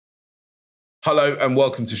Hello and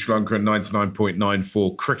welcome to Sri Lanka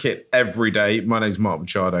 99.94 Cricket Every Day. My name is Mark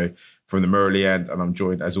Machado from the Murali End, and I'm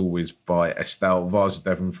joined as always by Estelle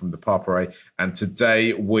Vasudevan from the Papare. And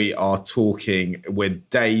today we're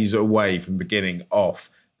days away from the beginning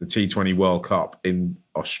of the T20 World Cup in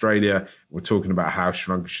Australia. We're talking about how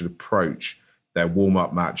Sri Lanka should approach their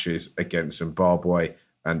warm-up matches against Zimbabwe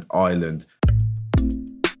and Ireland.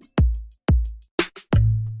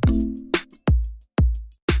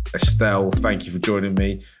 Estelle, thank you for joining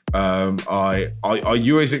me. Are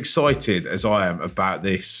you as excited as I am about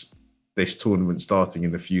this tournament starting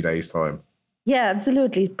in a few days' time? Yeah,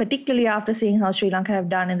 absolutely. Particularly after seeing how Sri Lanka have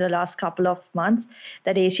done in the last couple of months,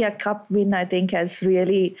 that Asia Cup win, I think, has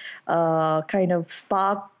really kind of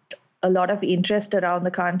sparked a lot of interest around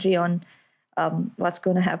the country on what's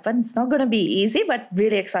going to happen. It's not going to be easy, but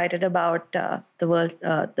really excited about the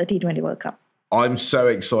T20 World Cup. I'm so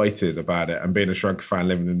excited about it, and being a Sri Lanka fan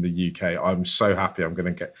living in the UK, I'm so happy I'm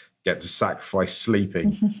going to get to sacrifice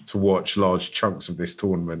sleeping to watch large chunks of this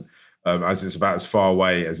tournament, as it's about as far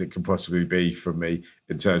away as it can possibly be from me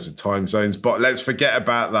in terms of time zones. But let's forget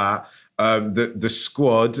about that. The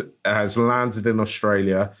squad has landed in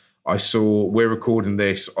Australia. We're recording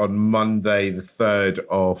this on Monday, the 3rd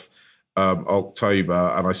of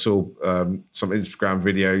October, and I saw some Instagram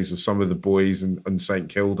videos of some of the boys in St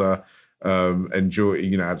Kilda.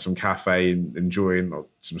 At some cafe and enjoying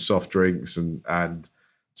some soft drinks and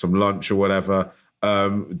some lunch or whatever.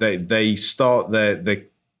 They start their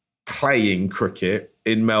playing cricket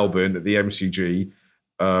in Melbourne at the MCG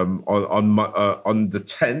on the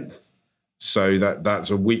 10th. So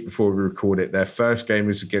that's a week before we record it. Their first game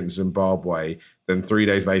is against Zimbabwe. Then 3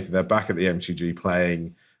 days later, they're back at the MCG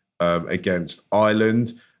playing against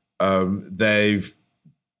Ireland. They've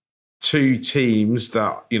two teams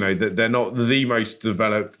that, that they're not the most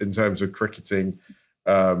developed in terms of cricketing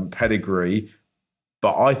pedigree,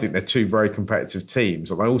 but I think they're two very competitive teams.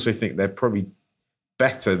 And I also think they're probably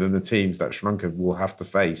better than the teams that Sri Lanka will have to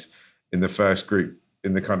face in the first group,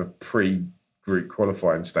 in the kind of pre-group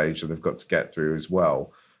qualifying stage that they've got to get through as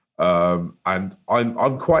well. And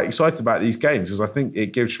I'm quite excited about these games because I think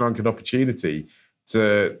it gives Sri Lanka an opportunity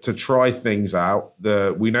to try things out.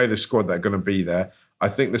 We know the squad that are going to be there. I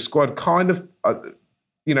think the squad kind of,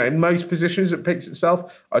 in most positions it picks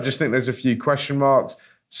itself. I just think there's a few question marks.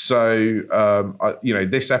 So,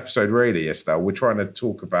 this episode really, Estelle, we're trying to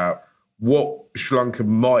talk about what Sri Lanka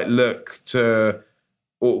might look to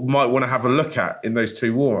or might want to have a look at in those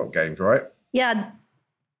two warm-up games, right? Yeah,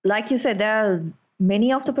 like you said, there are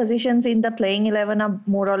many of the positions in the playing 11 are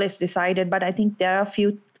more or less decided, but I think there are a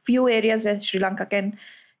few areas where Sri Lanka can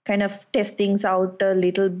kind of test things out a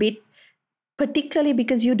little bit, particularly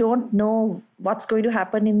because you don't know what's going to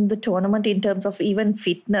happen in the tournament in terms of even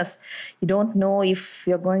fitness. You don't know if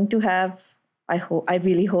you're going to have, I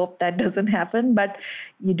really hope that doesn't happen, but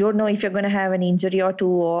you don't know if you're going to have an injury or two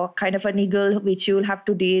or kind of a niggle, which you'll have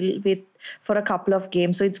to deal with for a couple of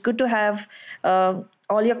games. So it's good to have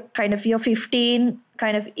all your 15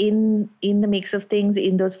 kind of in the mix of things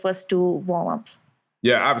in those first two warm-ups.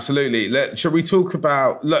 Yeah, absolutely. Shall we talk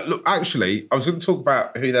about... Look, actually, I was going to talk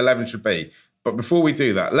about who the 11 should be. But before we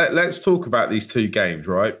do that, let's talk about these two games,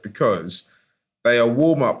 right? Because they are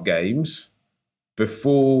warm-up games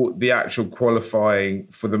before the actual qualifying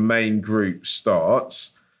for the main group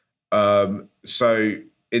starts. So,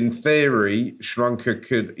 in theory, Sri Lanka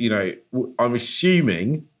could, I'm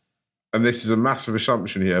assuming, and this is a massive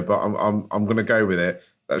assumption here, but I'm going to go with it,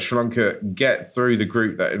 that Sri Lanka get through the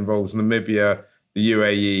group that involves Namibia, the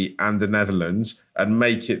UAE and the Netherlands and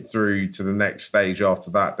make it through to the next stage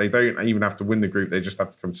after that. They don't even have to win the group. They just have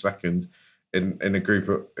to come second in a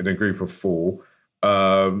group of four,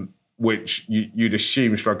 which you'd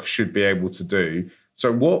assume Sri Lanka should be able to do.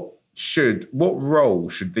 So what role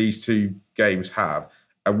should these two games have,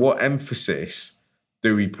 and what emphasis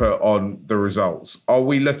do we put on the results? Are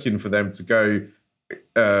we looking for them to go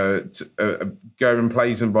and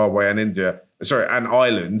play Zimbabwe and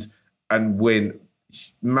Ireland and win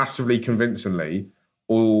massively convincingly,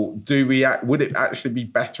 or would it actually be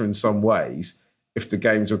better in some ways if the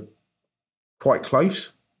games are quite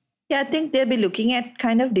close? Yeah, I think they'll be looking at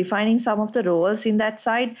kind of defining some of the roles in that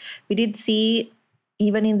side. We did see,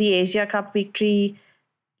 even in the Asia Cup victory,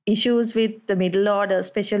 issues with the middle order,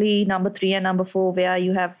 especially number 3 and number 4, where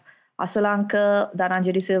you have Asalanka,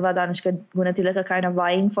 Dhananjay De Silva, Danushka Gunatilaka kind of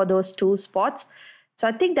vying for those two spots. So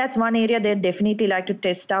I think that's one area they'd definitely like to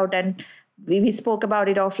test out. And we spoke about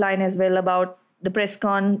it offline as well, about the press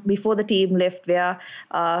con before the team left, where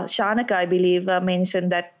Shanaka, I believe,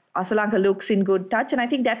 mentioned that Asalanka looks in good touch. And I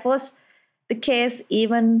think that was the case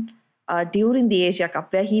even during the Asia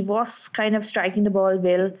Cup, where he was kind of striking the ball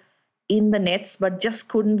well in the nets, but just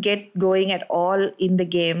couldn't get going at all in the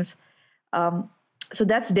games. So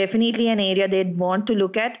that's definitely an area they'd want to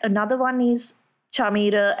look at. Another one is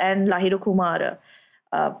Chamira and Lahiru Kumara.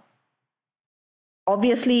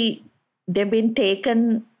 Obviously, they've been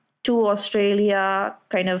taken to Australia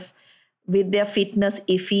kind of with their fitness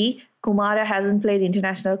iffy. Kumara hasn't played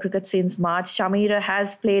international cricket since March. Chamira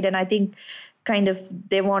has played, and I think kind of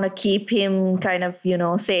they want to keep him kind of,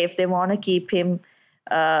 safe. They want to keep him,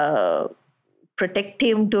 protect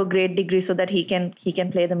him to a great degree so that he can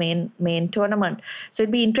play the main tournament. So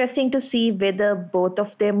it'd be interesting to see whether both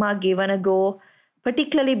of them are given a go,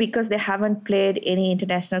 particularly because they haven't played any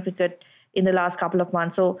international cricket in the last couple of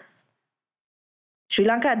months. So Sri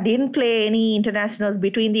Lanka didn't play any internationals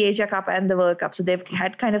between the Asia Cup and the World Cup. So they've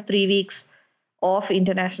had kind of 3 weeks off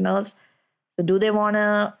internationals. So do they want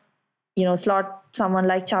to, slot someone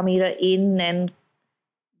like Chamira in and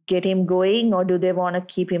get him going, or do they want to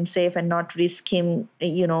keep him safe and not risk him,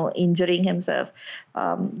 injuring himself?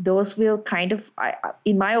 Those will kind of,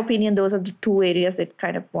 in my opinion, those are the two areas that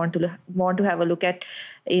kind of want to have a look at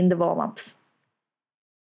in the warm-ups.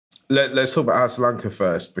 Let's talk about Sri Lanka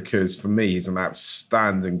first, because for me, he's an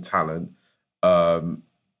outstanding talent. I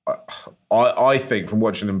think from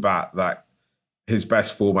watching him bat that his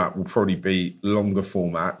best format will probably be longer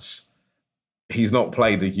formats. He's not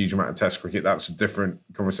played a huge amount of Test cricket. That's a different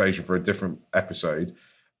conversation for a different episode.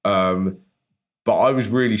 But I was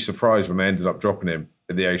really surprised when they ended up dropping him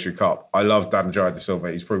in the Asia Cup. I love Danjaya De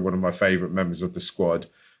Silva. He's probably one of my favourite members of the squad.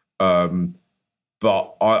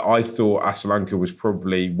 But I thought Asalanka was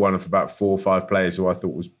probably one of about 4 or 5 players who I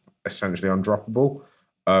thought was essentially undroppable.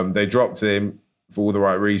 They dropped him for all the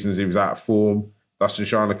right reasons. He was out of form. Dustin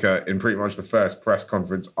Sharnaker, in pretty much the first press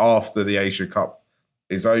conference after the Asia Cup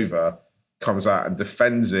is over, comes out and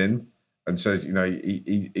defends him and says,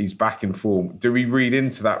 he's back in form. Do we read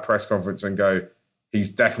into that press conference and go, he's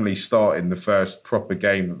definitely starting the first proper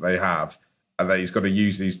game that they have, and that he's got to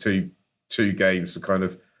use these two games to kind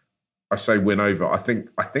of, I say, win over? I think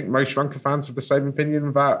most Sri Lanka fans have the same opinion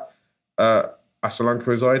about Asalanka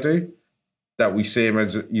as I do. That we see him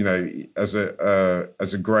as a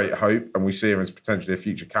great hope, and we see him as potentially a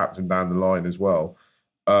future captain down the line as well.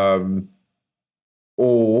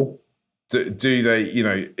 Or do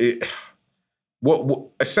they? What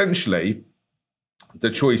essentially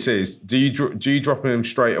the choice is: do you drop him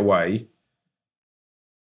straight away,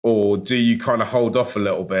 or do you kind of hold off a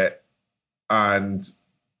little bit and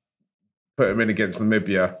put him in against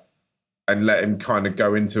Namibia and let him kind of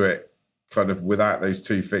go into it kind of without those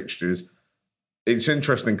 2 fixtures? It's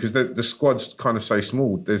interesting because the squad's kind of so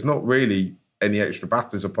small. There's not really any extra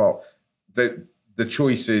batters apart. The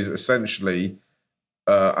choice is essentially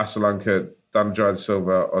Asalanka, Danjaya De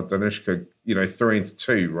Silva, or Danushka, 3 into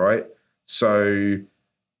 2, right? So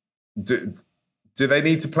do they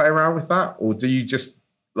need to play around with that? Or do you just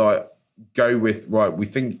go with, right, we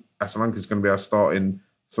think Asalanka's going to be our starting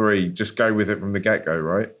 3, just go with it from the get-go,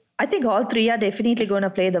 right? I think all 3 are definitely going to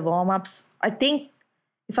play the warm-ups. I think,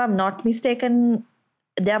 if I'm not mistaken,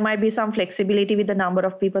 there might be some flexibility with the number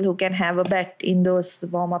of people who can have a bet in those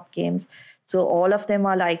warm-up games. So all of them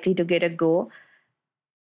are likely to get a go.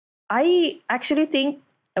 I actually think,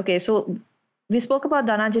 okay, so we spoke about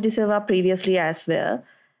Danjaya De Silva previously as well.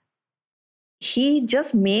 He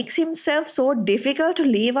just makes himself so difficult to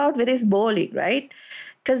leave out with his bowling, right?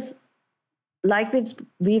 Because like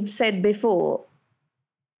we've said before,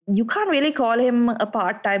 you can't really call him a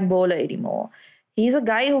part-time bowler anymore. He's a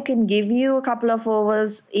guy who can give you a couple of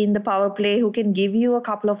overs in the power play, who can give you a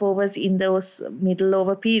couple of overs in those middle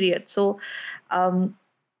over periods. So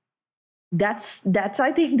that's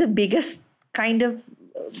I think the biggest kind of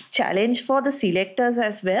challenge for the selectors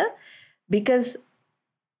as well, because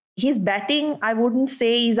his batting, I wouldn't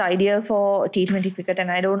say is ideal for T20 cricket,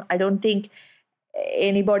 and I don't think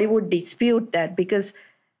anybody would dispute that, because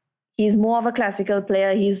he's more of a classical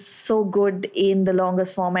player. He's so good in the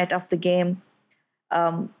longest format of the game.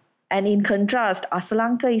 And in contrast,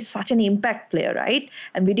 Asalanka is such an impact player, right?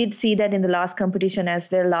 And we did see that in the last competition as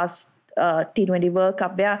well, last T20 World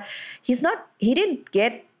Cup, where he didn't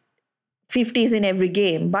get 50s in every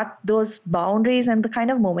game, but those boundaries and the kind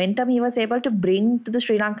of momentum he was able to bring to the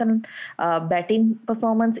Sri Lankan batting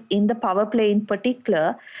performance in the power play in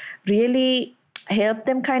particular really helped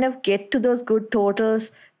them kind of get to those good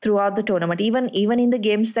totals throughout the tournament. Even in the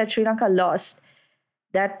games that Sri Lanka lost,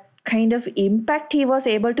 that kind of impact he was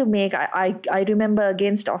able to make. I remember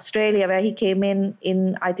against Australia, where he came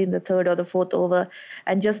in I think the 3rd or the 4th over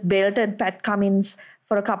and just belted Pat Cummins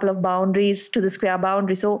for a couple of boundaries to the square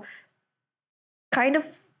boundary. So kind of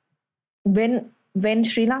when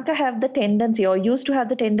Sri Lanka have the tendency or used to have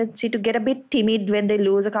the tendency to get a bit timid when they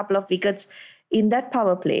lose a couple of wickets in that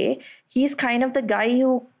power play, he's kind of the guy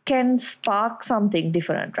who can spark something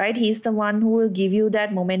different, right? He's the one who will give you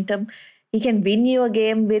that momentum. He can win you a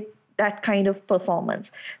game with that kind of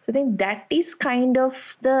performance. So I think that is kind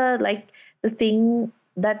of the thing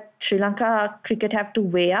that Sri Lanka cricket have to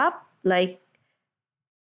weigh up. Like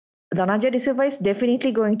Dhananjaya De Silva is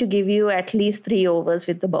definitely going to give you at least 3 overs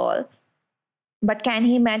with the ball. But can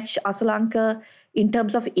he match Asalanka in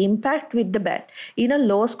terms of impact with the bat? In a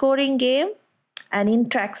low scoring game and in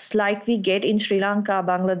tracks like we get in Sri Lanka,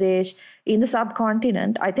 Bangladesh, in the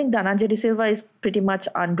subcontinent, I think Dhananjaya De Silva is pretty much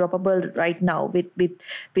undroppable right now with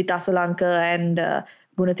Asalanka and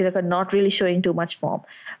Gunathilaka not really showing too much form.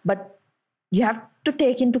 But you have to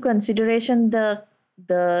take into consideration the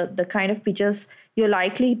kind of pitches you're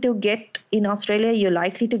likely to get in Australia. You're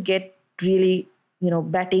likely to get really,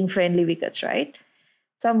 batting friendly wickets, right?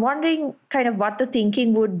 So I'm wondering kind of what the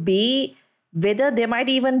thinking would be, whether they might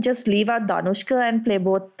even just leave out Danushka and play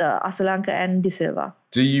both Asalanka and De Silva.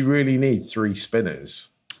 Do you really need 3 spinners?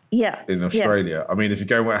 Yeah. In Australia? Yeah. I mean, if you're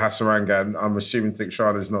going with Hasaranga, and I'm assuming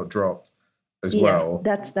Tikshana's not dropped as well.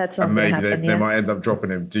 That's not and maybe happen, they might end up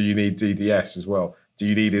dropping him. Do you need DDS as well? Do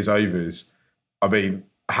you need his overs? I mean,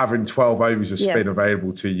 having 12 overs of spin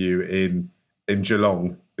available to you in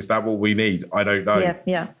Geelong, is that what we need? I don't know.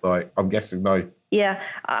 Yeah. Like, I'm guessing no. Yeah.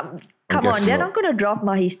 Come on, they're not going to drop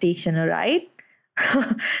Mahesh Tikshana, right?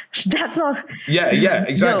 That's not. Yeah,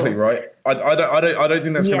 exactly, no. Right. I don't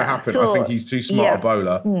think that's going to happen. I think he's too smart a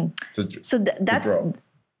bowler to drop.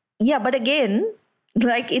 Yeah, but again,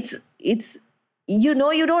 like it's you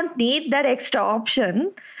don't need that extra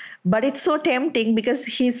option, but it's so tempting because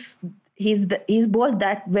he's bowled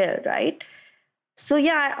that well, right? So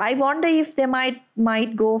yeah, I wonder if they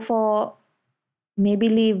might go for maybe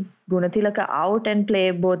leave Gunathilaka out and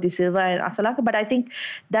play both De Silva and Asalanka. But I think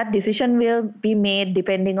that decision will be made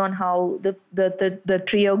depending on how the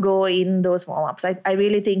trio go in those warm-ups. I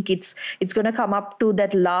really think it's going to come up to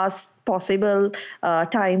that last possible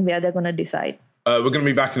time where they're going to decide. We're going to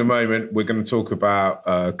be back in a moment. We're going to talk about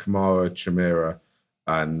Kumara, Chamira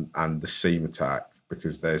and the seam attack,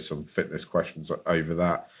 because there's some fitness questions over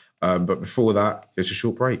that. But before that, here's a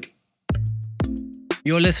short break.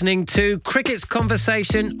 You're listening to Cricket's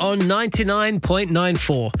Conversation on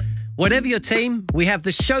 99.94. Whatever your team, we have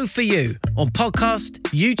the show for you on podcast,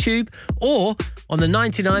 YouTube, or on the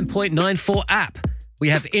 99.94 app. We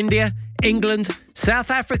have India, England, South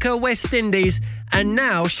Africa, West Indies, and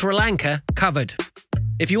now Sri Lanka covered.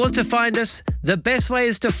 If you want to find us, the best way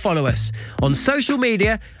is to follow us on social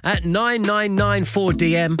media at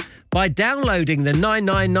 9994DM by downloading the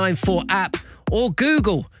 9994 app or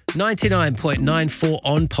Google 99.94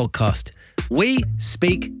 on podcast. We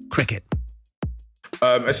speak cricket.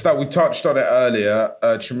 Estelle, we touched on it earlier.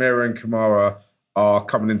 Chamira and Kumara are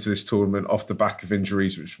coming into this tournament off the back of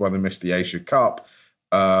injuries, which is why they missed the Asia Cup.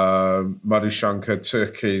 Madhushankar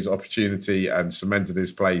took his opportunity and cemented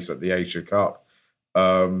his place at the Asia Cup.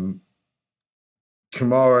 Kumara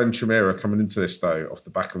and Chamira coming into this, though, off the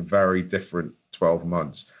back of very different 12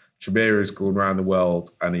 months. Chamira has gone around the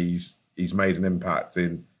world and he's made an impact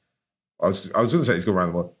in... I was going to say he's gone around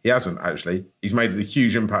the world. He hasn't, actually. He's made a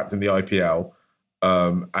huge impact in the IPL,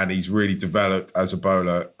 and he's really developed as a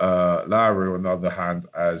bowler. Lowry, on the other hand,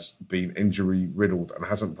 has been injury-riddled and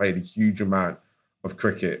hasn't played a huge amount of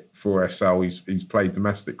cricket for SL. He's played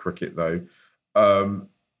domestic cricket, though. Are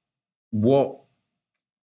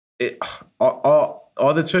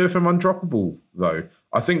the two of them undroppable, though?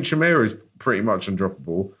 I think Chamira is pretty much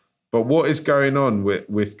undroppable. But what is going on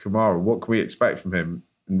with Kumara? What can we expect from him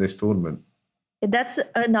in this tournament? That's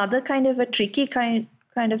another kind of a tricky kind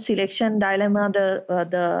of selection dilemma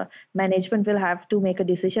the management will have to make a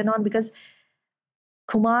decision on, because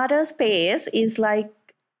Kumara's pace is like,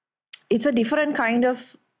 it's a different kind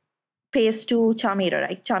of pace to Chamira,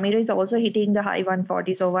 right? Chamira is also hitting the high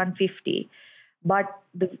 140s or 150. But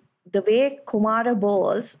the way Kumara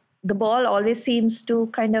bowls, the ball always seems to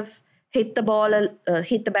kind of hit the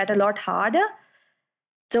bat a lot harder.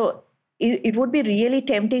 So it would be really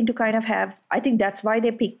tempting to kind of have, I think that's why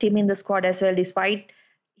they picked him in the squad as well, despite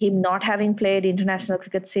him not having played international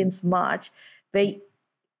cricket since March, where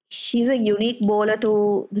he's a unique bowler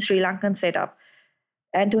to the Sri Lankan setup.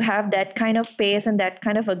 And to have that kind of pace and that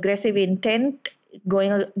kind of aggressive intent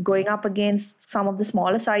going up against some of the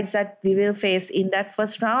smaller sides that we will face in that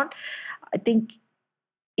first round, I think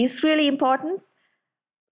is really important.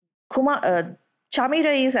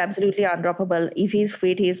 Chamira is absolutely undroppable. If he's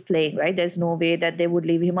fit, he's playing, right? There's no way that they would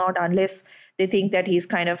leave him out unless they think that he's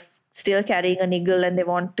kind of still carrying a niggle and they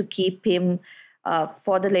want to keep him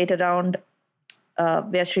for the later round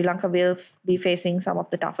where Sri Lanka will be facing some of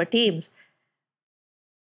the tougher teams.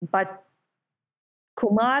 But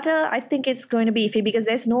Kumara, I think it's going to be iffy because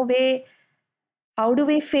there's no way. How do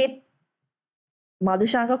we fit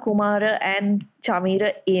Madhushanka, Kumara and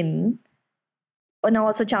Chamira in? And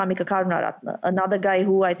also Chamika Karunaratne, another guy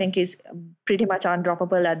who I think is pretty much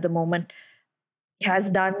undroppable at the moment. He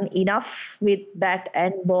has done enough with bat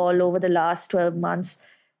and ball over the last 12 months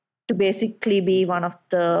to basically be one of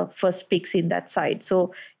the first picks in that side.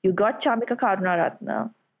 So you got Chamika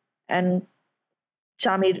Karunaratne and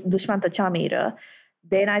Dushmantha Chamira.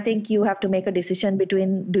 Then I think you have to make a decision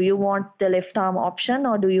between, do you want the left arm option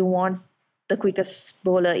or do you want the quickest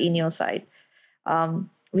bowler in your side?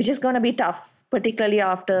 Which is going to be tough, particularly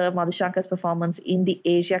after Madhushanka's performance in the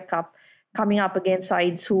Asia Cup, coming up against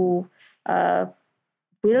sides who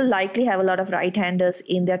will likely have a lot of right-handers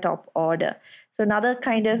in their top order. So another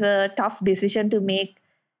kind of a tough decision to make.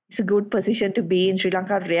 It's a good position to be in. Sri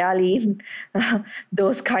Lanka rarely in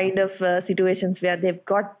those kind of situations where they've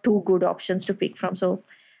got two good options to pick from. So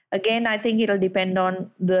again, I think it'll depend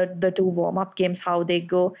on the two warm-up games, how they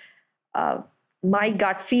go. My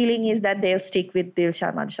gut feeling is that they'll stick with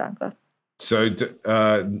Dilshan Madhushanka. So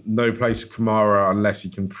no place for Kumara unless he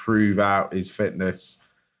can prove out his fitness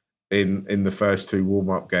in the first two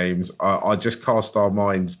warm-up games. I just cast our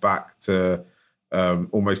minds back to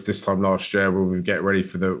almost this time last year when we get ready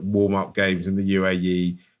for the warm-up games in the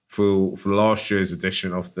UAE for last year's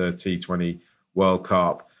edition of the T20 World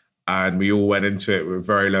Cup. And we all went into it with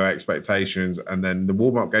very low expectations. And then the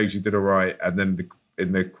warm-up games, you did all right. And then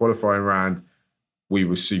in the qualifying round, we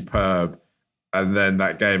were superb. And then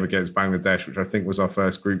that game against Bangladesh, which I think was our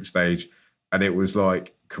first group stage, and it was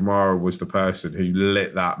like Kumara was the person who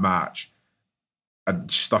lit that match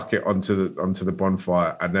and stuck it onto the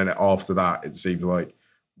bonfire. And then after that, it seemed like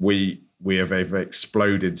we have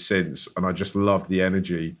exploded since. And I just love the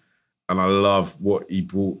energy, and I love what he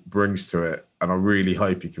brings to it. And I really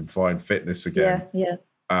hope he can find fitness again. Yeah.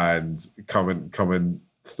 And come and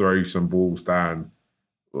throw some balls down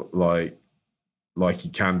like he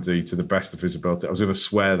can do to the best of his ability. I was going to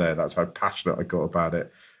swear there. That's how passionate I got about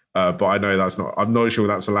it. But I know that's not. I'm not sure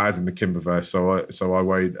that's allowed in the Kimberverse, so I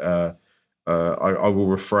won't. I will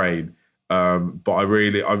refrain. But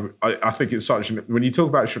I think it's such. When you talk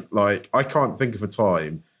about I can't think of a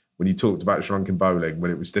time when you talked about Sri Lankan bowling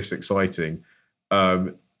when it was this exciting.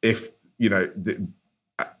 If you know,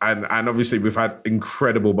 and obviously we've had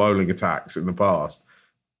incredible bowling attacks in the past.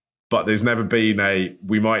 But there's never been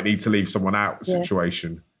we might need to leave someone out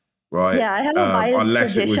situation, right? Yeah, I have a wild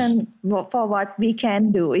suggestion for what we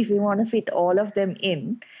can do if we want to fit all of them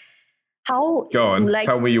in. Go on,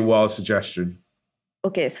 tell me your wild suggestion.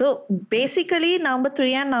 Okay, so basically number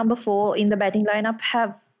 3 and number 4 in the batting lineup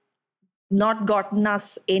have not gotten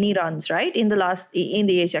us any runs, right? In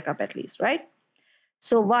the Asia Cup at least, right?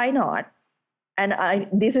 So why not? And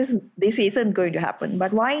this isn't going to happen,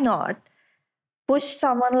 but why not push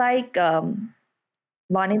someone like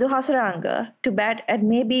Wanindu Hasaranga to bat at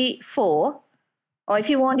maybe 4, or if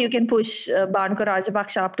you want, you can push Bhanuka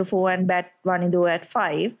Rajapaksa up to 4 and bat Wanindu at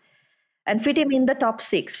 5, and fit him in the top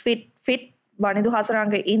 6. Fit Wanindu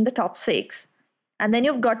Hasaranga in the top 6, and then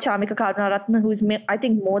you've got Chamika Karunaratne, who is I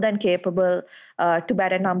think more than capable to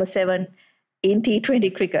bat at number 7 in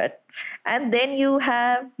T20 cricket, and then you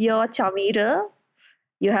have your Chamira.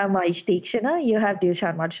 You have Mahesh Theekshana, you have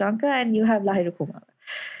Dilshan Madhushanka, and you have Lahiru Kumar.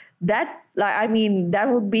 That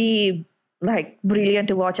would be brilliant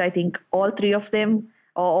to watch. I think all 3 of them,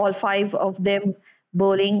 or all 5 of them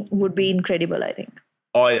bowling would be incredible, I think.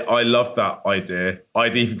 I love that idea.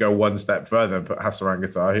 I'd even go one step further and put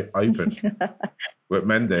Hasaranga to open with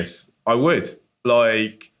Mendes. I would.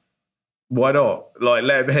 Why not?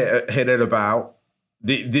 Let him hit it about.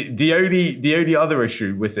 The only other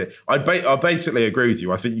issue with it, I basically agree with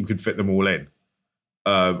you. I think you could fit them all in.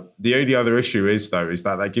 The only other issue is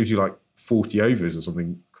that gives you 40 overs or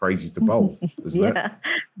something crazy to bowl, isn't it?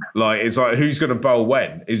 It's who's going to bowl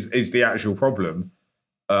when is the actual problem.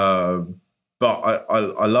 But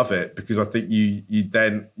I love it because I think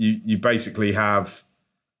you basically have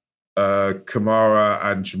Kumara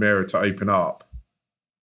and Chamira to open up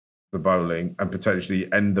the bowling and potentially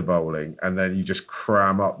end the bowling, and then you just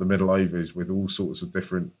cram up the middle overs with all sorts of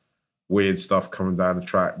different weird stuff coming down the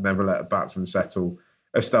track. Never let a batsman settle.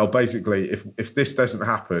 Estelle, basically, if this doesn't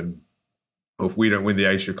happen, or if we don't win the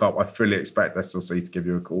Asia Cup, I fully expect SLC to give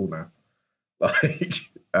you a call now,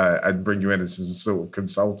 and bring you in as some sort of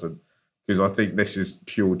consultant, because I think this is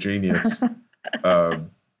pure genius. And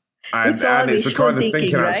it's the kind of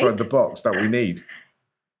thinking outside the box that we need.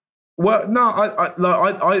 Well, no,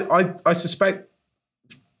 I suspect,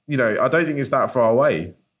 I don't think it's that far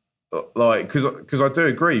away. Like, because I do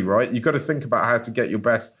agree, right? You've got to think about how to get your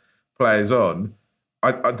best players on.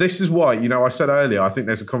 This is why, I said earlier, I think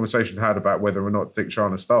there's a conversation had about whether or not Dick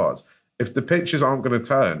Sharner starts. If the pitches aren't going to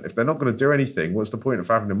turn, if they're not going to do anything, what's the point of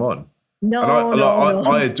having him on? No,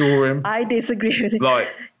 I adore him. I disagree with it. Like,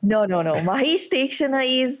 no. Mahesh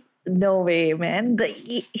Theekshana is no way, man.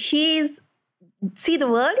 See, the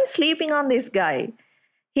world is sleeping on this guy.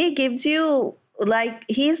 He gives you, like,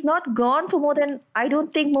 he's not gone for more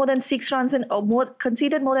than 6 runs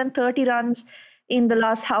conceded more than 30 runs in the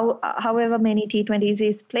last however many T20s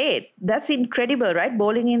he's played. That's incredible, right?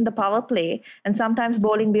 Bowling in the power play and sometimes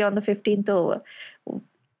bowling beyond the 15th over.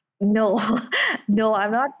 No,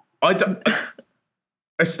 I'm not.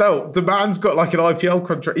 Estelle, the man's got like an IPL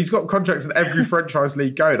contract. He's got contracts in every franchise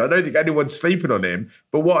league going. I don't think anyone's sleeping on him.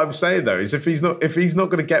 But what I'm saying though is if he's not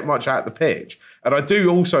going to get much out of the pitch, and I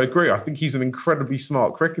do also agree, I think he's an incredibly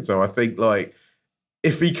smart cricketer. I think like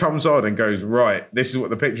if he comes on and goes, right, this is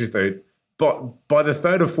what the pitch is doing, but by the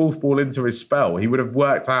third or fourth ball into his spell, he would have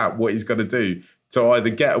worked out what he's going to do to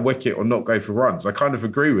either get a wicket or not go for runs. I kind of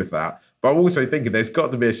agree with that. But I'm also thinking there's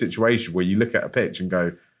got to be a situation where you look at a pitch and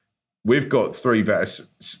go, we've got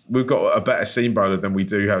a better seam bowler than we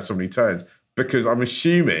do have somebody turns, because I'm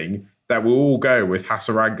assuming that we'll all go with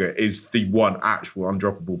Hasaranga is the one actual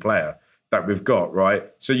undroppable player that we've got, right?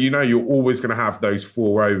 So you're always going to have those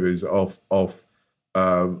 4 overs of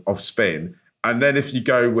spin, and then if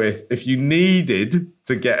you needed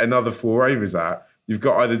to get another 4 overs out, you've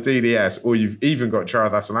got either DDS or you've even got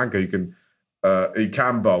Charath Asalanka who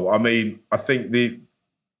can bowl. I mean, I think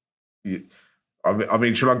Sri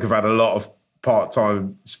Lanka have had a lot of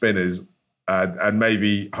part-time spinners, and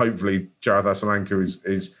maybe, hopefully, Charath Asalanka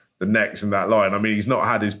is the next in that line. I mean, he's not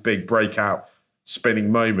had his big breakout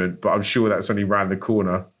spinning moment, but I'm sure that's only round the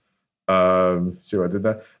corner. See what I did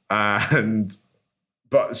there?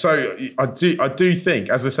 So I do think,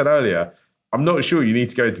 as I said earlier, I'm not sure you need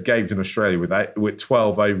to go into games in Australia with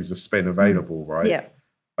 12 overs of spin available, right? Yeah.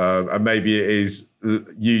 And maybe it is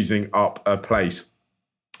using up a place.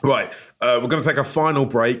 Right, we're going to take a final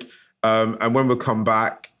break, and when we come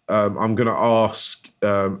back, I'm going to ask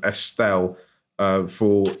Estelle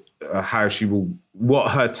for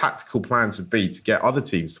what her tactical plans would be to get other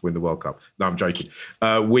teams to win the World Cup. No, I'm joking.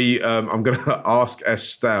 I'm going to ask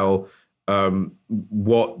Estelle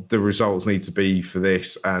what the results need to be for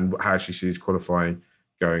this and how she sees qualifying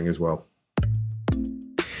going as well.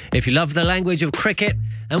 If you love the language of cricket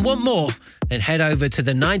and want more, then head over to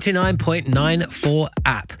the 99.94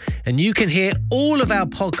 app and you can hear all of our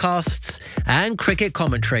podcasts and cricket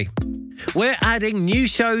commentary. We're adding new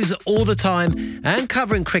shows all the time and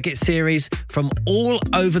covering cricket series from all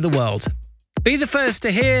over the world. Be the first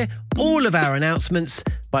to hear all of our announcements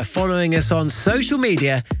by following us on social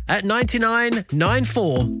media at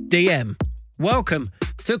 9994DM. Welcome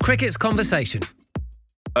to Cricket's Conversation.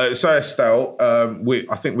 So Estelle,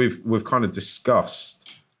 I think we've kind of discussed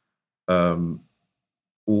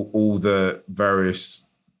all the various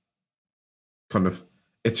kind of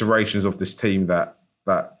iterations of this team that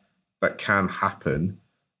can happen.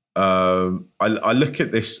 I look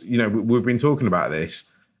at this, we've been talking about this,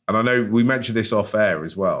 and I know we mentioned this off air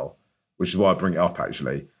as well, which is why I bring it up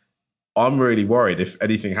actually. I'm really worried if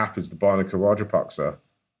anything happens to Bharnika Rajapaksa,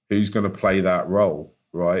 who's going to play that role,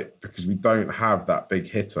 right? Because we don't have that big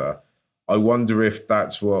hitter. I wonder if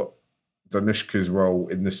that's what Danushka's role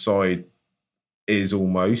in the side is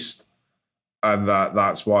almost. And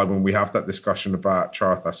that's why when we have that discussion about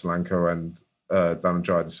Charath Asalanka and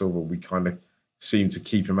Dhananjaya De Silva, we kind of seem to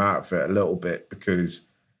keep him out of it a little bit because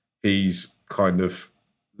he's kind of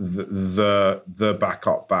the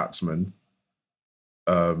backup batsman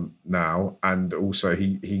now. And also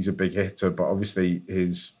he's a big hitter, but obviously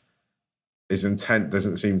his intent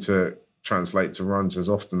doesn't seem to translate to runs as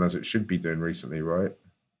often as it should be doing recently, right?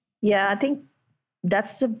 Yeah, I think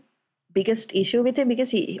that's the biggest issue with him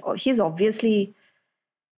because he's obviously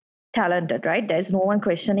talented, right? There's no one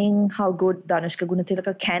questioning how good Danushka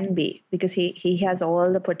Gunathilaka can be because he has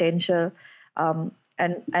all the potential,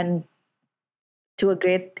 and to a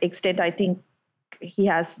great extent, I think he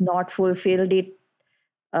has not fulfilled it.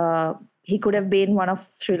 He could have been one of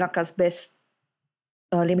Sri Lanka's best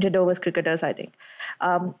limited overs cricketers, I think.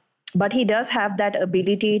 But he does have that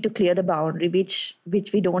ability to clear the boundary, which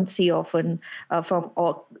we don't see often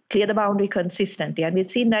or clear the boundary consistently. And we've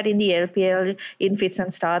seen that in the LPL in fits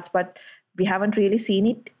and starts, but we haven't really seen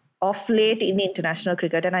it off late in international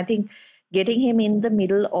cricket. And I think getting him in the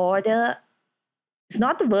middle order is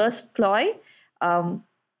not the worst ploy,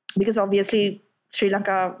 because obviously Sri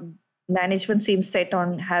Lanka management seems set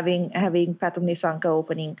on having Pathum Nisanka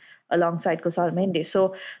opening alongside Kusal Mendes.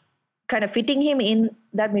 So kind of fitting him in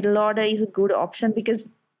that middle order is a good option because,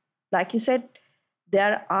 like you said,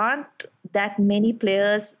 there aren't that many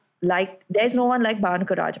players there's no one like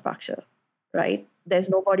Bhanuka Rajapaksha, right? There's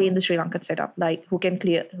nobody in the Sri Lankan setup who can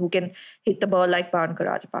hit the ball like Bhanuka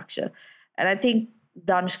Rajapaksha. And I think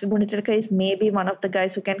Danushka Gunatilaka is maybe one of the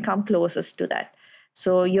guys who can come closest to that.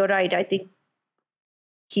 So you're right. I think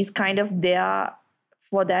he's kind of there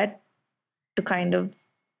for that, to kind of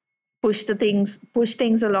push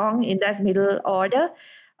things along in that middle order.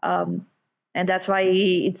 And that's why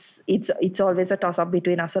it's always a toss-up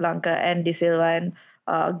between Asalanka and De Silva, and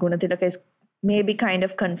Gunatilaka is maybe kind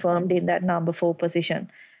of confirmed in that number 4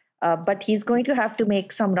 position. But he's going to have to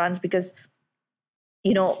make some runs because,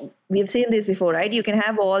 we've seen this before, right? You can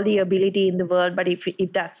have all the ability in the world, but if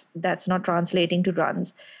that's not translating to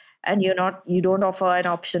runs, and you don't offer an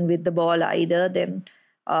option with the ball either, then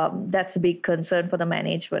that's a big concern for the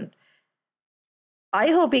management. I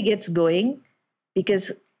hope he gets going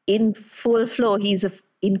because in full flow, he's an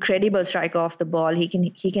incredible striker off the ball. He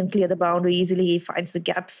can clear the boundary easily. He finds the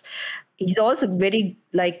gaps. He's also very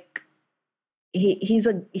he's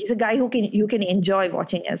a guy who you can enjoy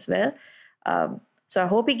watching as well. So I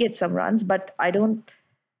hope he gets some runs, but I don't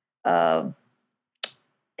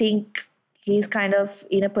think he's kind of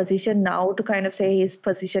in a position now to kind of say his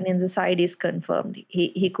position in the side is confirmed.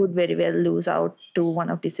 He could very well lose out to one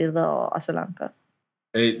of De Silva or Asalanka.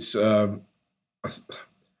 It's some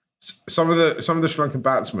of the Sri Lankan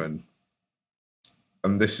batsmen,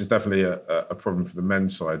 and this is definitely a problem for the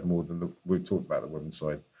men's side more than we've talked about the women's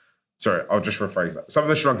side. Sorry, I'll just rephrase that. Some of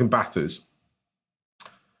the Sri Lankan batters,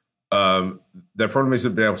 their problem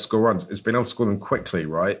isn't being able to score runs; it's being able to score them quickly,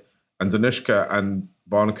 right? And Danushka and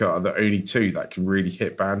Bhanuka are the only two that can really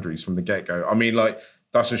hit boundaries from the get-go. I mean, like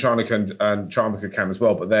Darshan Sharnak and Charmika can as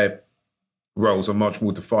well, but their roles are much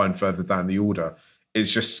more defined further down the order.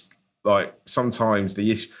 It's just like sometimes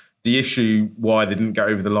the issue why they didn't get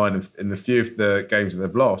over the line in the few of the games that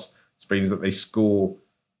they've lost has been that they score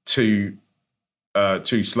too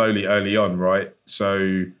slowly early on, right?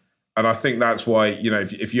 So, and I think that's why,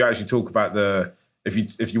 if you actually talk about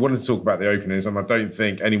if you wanted to talk about the openers, and I don't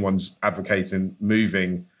think anyone's advocating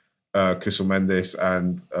moving Kusal Mendes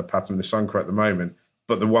and Pathum Nisanka at the moment,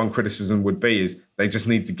 but the one criticism would be is they just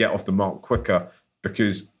need to get off the mark quicker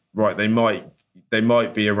because, right, they might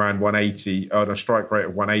be around 180 on a strike rate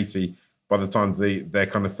of 180 by the time they're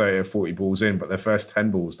kind of 30 or 40 balls in, but their first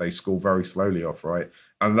 10 balls they score very slowly off, right?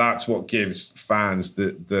 And that's what gives fans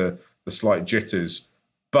the slight jitters.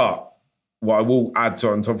 But what I will add to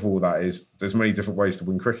on top of all that is there's many different ways to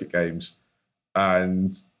win cricket games,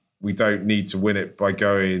 and we don't need to win it by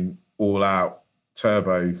going all out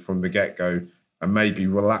turbo from the get-go, and maybe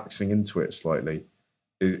relaxing into it slightly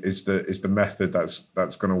is the method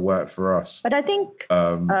that's going to work for us. But I think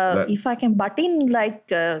if I can butt in,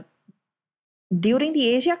 during the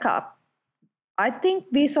Asia Cup, I think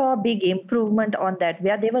we saw a big improvement on that,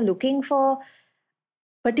 where they were looking for,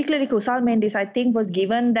 particularly Kusal Mendes, I think, was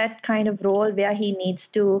given that kind of role where he needs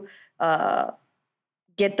to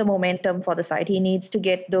get the momentum for the side. He needs to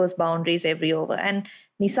get those boundaries every over. And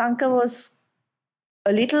Nisanka was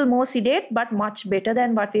a little more sedate, but much better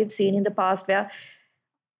than what we've seen in the past, where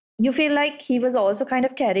you feel like he was also kind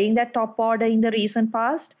of carrying that top order in the recent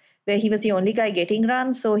past, where he was the only guy getting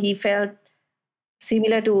runs. So he felt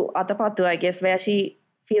similar to Atapattu, I guess, where she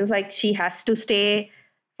feels like she has to stay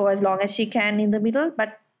for as long as she can in the middle.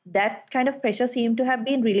 But that kind of pressure seemed to have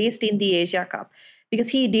been released in the Asia Cup because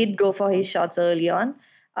he did go for his shots early on.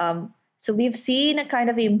 So we've seen a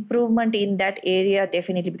kind of improvement in that area,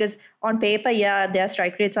 definitely, because on paper, yeah, their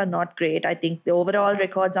strike rates are not great. I think the overall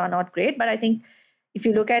records are not great, but I think if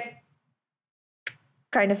you look at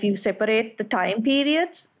you separate the time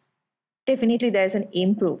periods, definitely there's an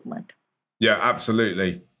improvement. Yeah,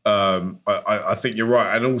 absolutely. I think you're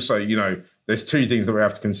right. And also, there's two things that we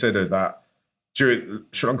have to consider. That during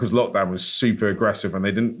Sri Lanka's lockdown was super aggressive and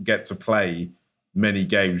they didn't get to play many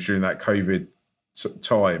games during that COVID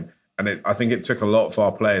time. And I think it took a lot of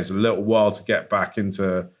our players a little while to get back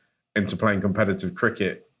into playing competitive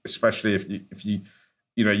cricket, especially if you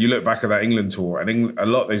look back at that England tour, and a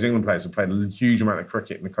lot of those England players have played a huge amount of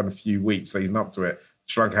cricket in the kind of few weeks leading up to it.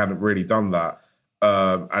 Sri Lanka hadn't really done that.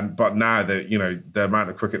 But now that the amount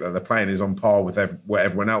of cricket that they're playing is on par with what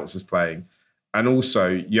everyone else is playing. And also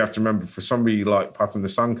you have to remember, for somebody like Pathum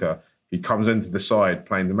Nisanka, who comes into the side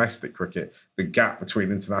playing domestic cricket, the gap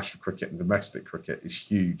between international cricket and domestic cricket is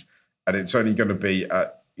huge. And it's only going to be,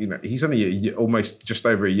 he's only almost just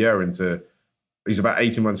over a year into, he's about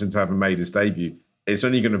 18 months into having made his debut. It's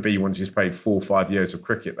only going to be once he's played 4 or 5 years of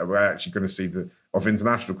cricket that we're actually going to see of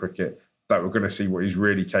international cricket, that we're going to see what he's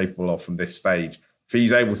really capable of from this stage. If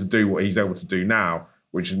he's able to do what he's able to do now,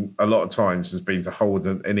 which a lot of times has been to hold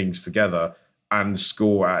an innings together and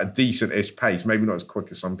score at a decent-ish pace, maybe not as quick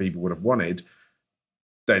as some people would have wanted,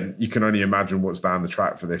 then you can only imagine what's down the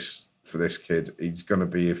track for this kid. He's going to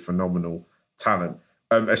be a phenomenal talent.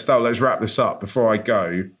 Estelle, let's wrap this up. Before I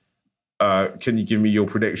go, can you give me your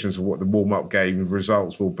predictions of what the warm-up game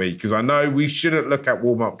results will be? Because I know we shouldn't look at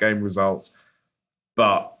warm-up game results,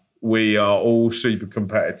 but we are all super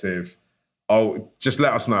competitive. Just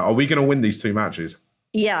let us know. Are we going to win these 2 matches?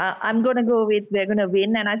 Yeah, I'm going to go with we're going to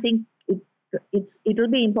win. And I think it'll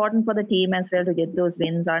be important for the team as well to get those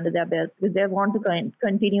wins under their belts, because they want to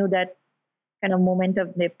continue that kind of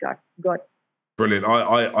momentum they've got. Brilliant.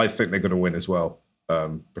 I think they're going to win as well,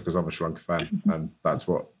 because I'm a Sri Lanka fan and that's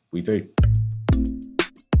what we do.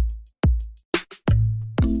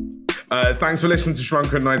 Thanks for listening to Sri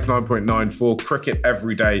Lanka 99.9 for Cricket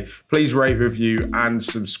Every Day. Please rate, review and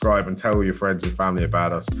subscribe, and tell all your friends and family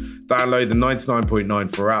about us. Download the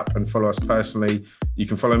 99.94 app and follow us personally. You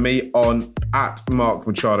can follow me on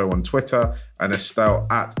 @MarkMachado on Twitter, and Estelle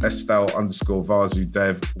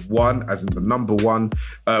 @Estelle_VasuDev1, as in the number 1.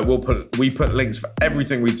 We put links for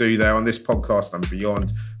everything we do there on this podcast and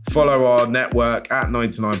beyond. Follow our network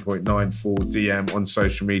 @99.9 for DM on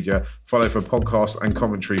social media. Follow for podcasts and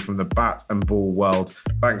commentary from the bat and ball world.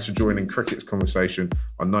 Thanks for joining Cricket's Conversation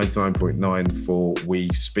on 99.9 for We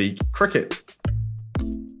Speak Cricket.